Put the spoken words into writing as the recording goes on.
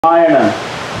Ramayana,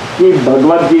 keep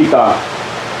Bhagavad Gita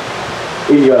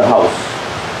in your house.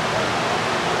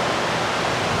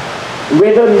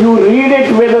 Whether you read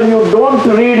it, whether you don't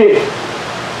read it,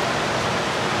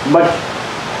 but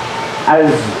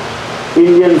as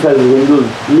Indians, as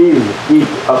Hindus, please keep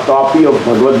a copy of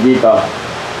Bhagavad Gita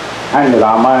and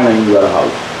Ramayana in your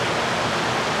house.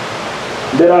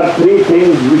 There are three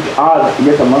things which are,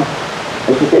 yes Amma,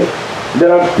 it's okay.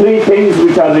 There are three things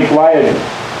which are required.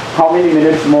 How many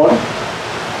minutes more?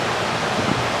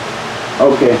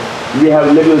 Okay, we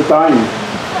have little time.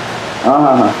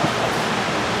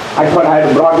 I thought I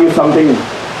had brought you something,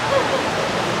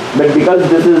 but because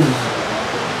this is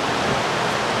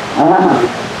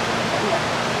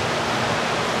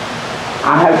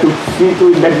I have to see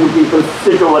to it that you people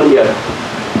sit over here.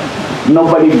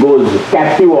 Nobody goes.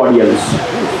 Captive audience.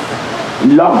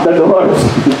 Lock the doors.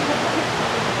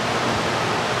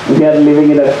 We are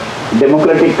living in a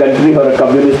democratic country or a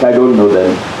communist, I don't know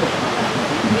them.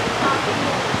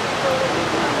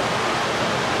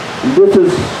 This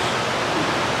is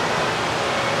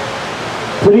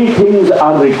three things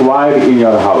are required in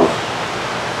your house.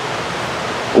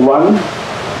 One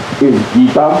is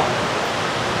Gita.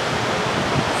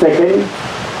 Second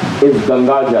is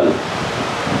Ganga Jal,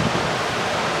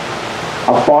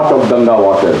 a pot of Ganga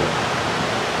water.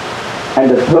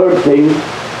 And the third thing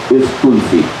is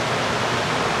Tulsi.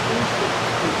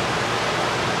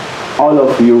 All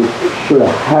of you should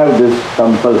have this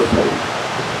compulsory.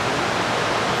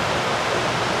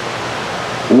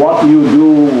 What you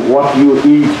do, what you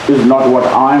eat is not what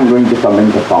I am going to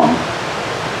comment upon.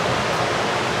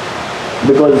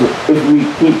 Because if we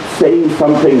keep saying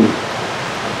something,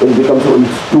 it becomes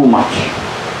too much.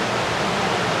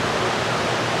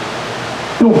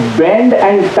 To bend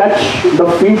and touch the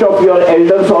feet of your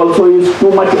elders also is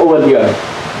too much over here,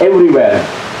 everywhere.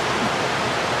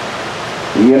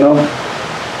 You know,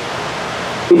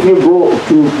 if you go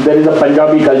to, there is a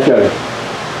Punjabi culture,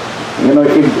 you know,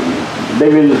 if they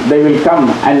will come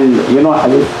and, you know,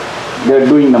 they are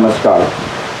doing namaskar.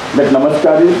 That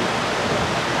namaskar is,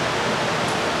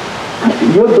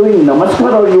 you are doing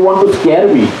namaskar or you want to scare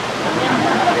me?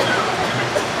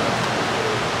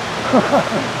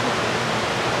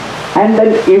 And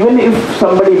then even if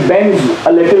somebody bends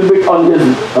a little bit on his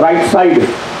right side,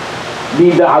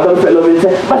 the other fellow will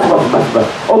say, bas.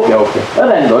 Okay,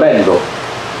 rendo.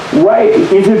 Why?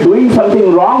 Is he doing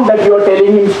something wrong that you are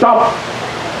telling him stop?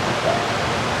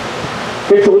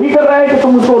 कि चोरी कर रहा है कि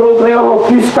तुम उसको रोक रहे हो,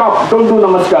 please stop, don't do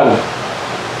namaskar.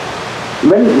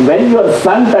 When your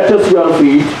son touches your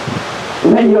feet,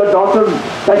 when your daughter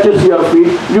touches your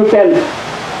feet, you tell,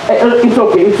 it's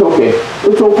okay.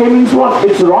 It's okay means what?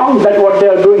 It's wrong that what they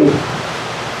are doing.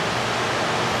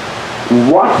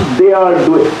 What they are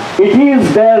doing, it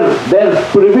is their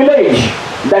privilege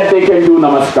that they can do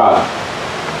namaskar.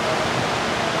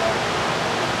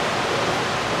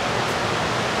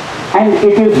 And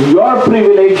it is your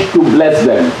privilege to bless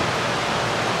them.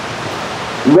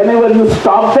 Whenever you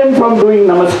stop them from doing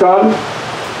namaskar,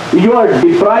 you are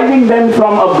depriving them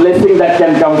from a blessing that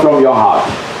can come from your heart.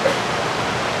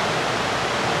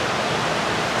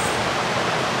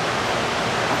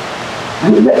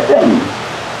 And let them.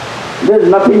 There's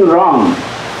nothing wrong.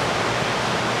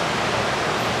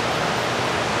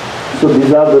 So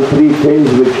these are the three things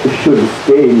which should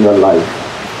stay in your life.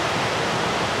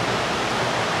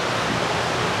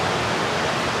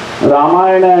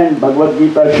 Ramayana and Bhagavad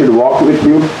Gita should walk with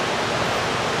you.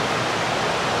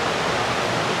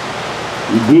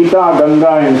 Gita,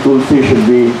 Ganga and Tulsi should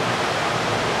be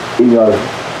in your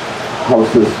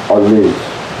houses always.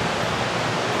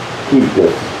 Keep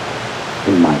this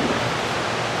in mind.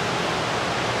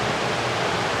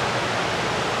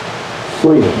 So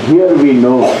here we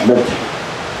know that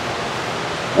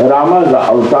Rama's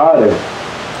avatar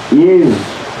is,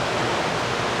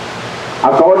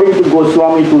 according to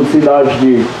Goswami Tulsidas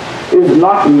ji, is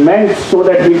not meant so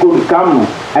that he could come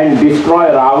and destroy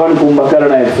Ravan,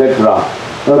 Kumbhakarna, etc.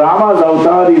 Rama's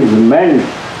avatar is meant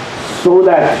so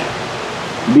that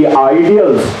the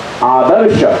ideals,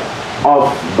 adarsha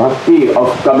of bhakti,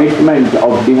 of commitment,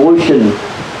 of devotion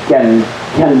can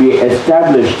be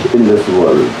established in this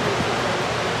world.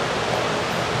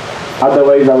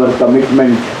 Otherwise our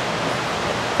commitment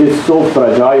is so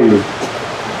fragile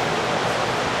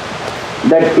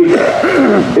that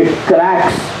it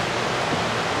cracks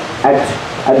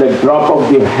at the drop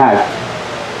of the hat.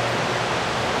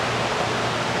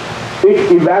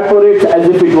 It evaporates as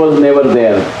if it was never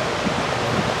there.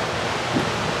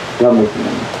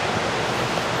 Commitment.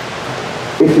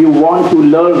 If you want to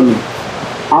learn,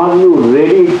 are you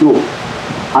ready to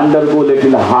undergo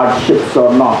little hardships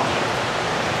or not?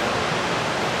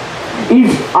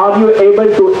 Are you able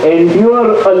to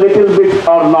endure a little bit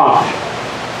or not?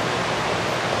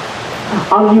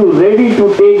 Are you ready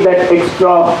to take that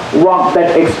walk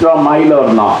that extra mile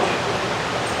or not?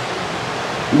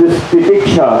 This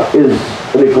titiksha is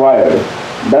required.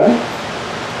 Done?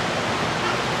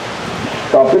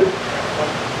 Stop it.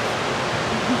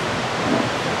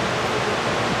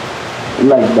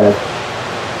 Like that.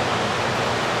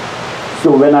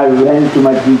 So when I went to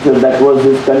my teacher, that was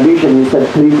his condition. He said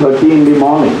 3:30 in the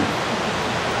morning.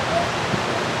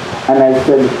 And I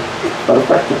said,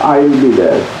 perfect, I will be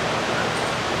there.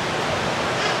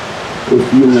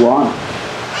 If you want,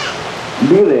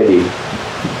 be ready.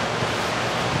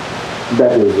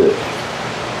 That is it.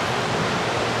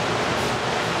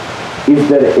 Is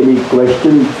there any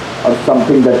question or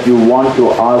something that you want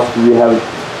to ask? We have,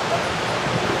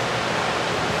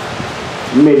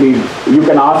 maybe you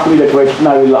can ask me the question,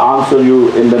 I will answer you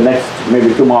in the next,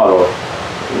 maybe tomorrow,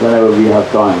 whenever we have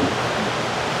time.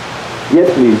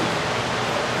 Yes, please.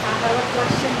 I have a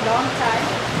question, long time.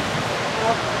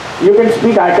 You can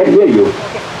speak, I can hear you.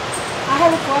 Okay. I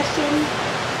have a question.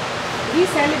 We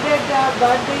celebrate the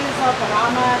birthdays of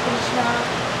Rama, Krishna,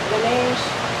 Ganesh.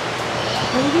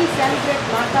 Do we celebrate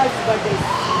Mata's birthdays,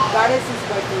 goddesses'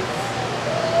 birthdays?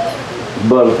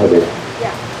 Birthday.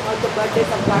 Yeah, or the birthdays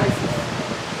of goddesses.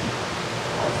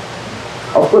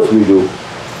 Of course we do. We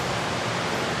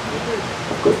do.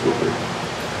 Of course we do.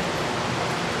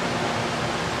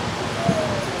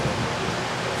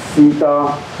 Sita,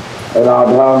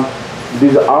 Radha,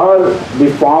 these are the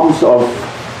forms of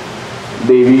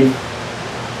Devi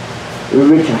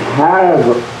which have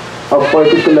a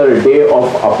particular day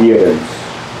of appearance.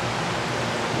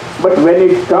 But when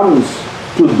it comes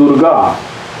to Durga,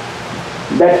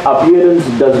 that appearance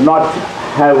does not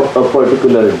have a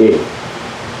particular day.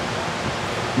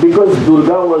 Because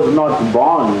Durga was not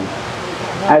born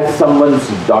as someone's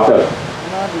daughter.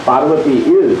 Parvati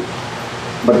is.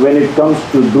 But when it comes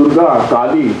to Durga,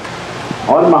 Kali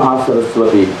or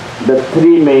Mahasaraswati, the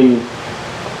three main,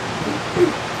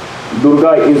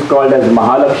 Durga is called as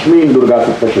Mahalakshmi in Durga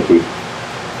Saptashati.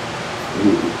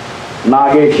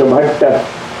 Nagesh Bhatt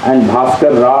and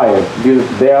Bhaskar Rai,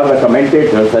 they are the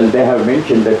commentators and they have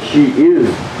mentioned that she is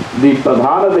the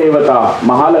Pradhana Devata.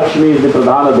 Mahalakshmi is the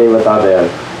Pradhana Devata there.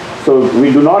 So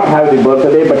we do not have the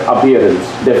birthday but appearance,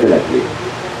 definitely.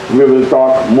 We will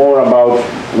talk more about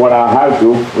what I have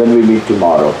to when we meet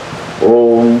tomorrow.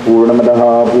 Om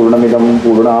Purnamadaha Purnamidam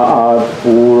Purnat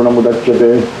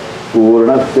Purnamudachyate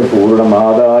Purnasya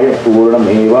Purnamadaya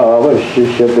Purnameva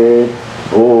Vashishyate.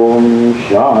 Om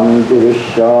Shanti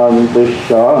Shanti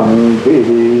Shanti.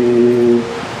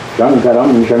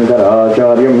 Shankaram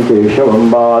Shankaracharyam Keshavam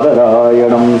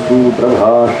Badarayanam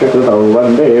Sutrabhashakritau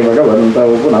Vande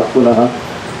Bhagavantau Punah Punah.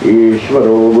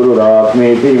 Ishvaro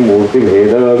Gururatmeti Murti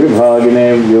Bheda Vibhagine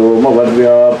Vyoma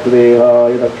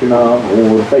Vadvyaptedehaya Dakshina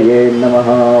Murtaye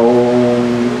Namaha.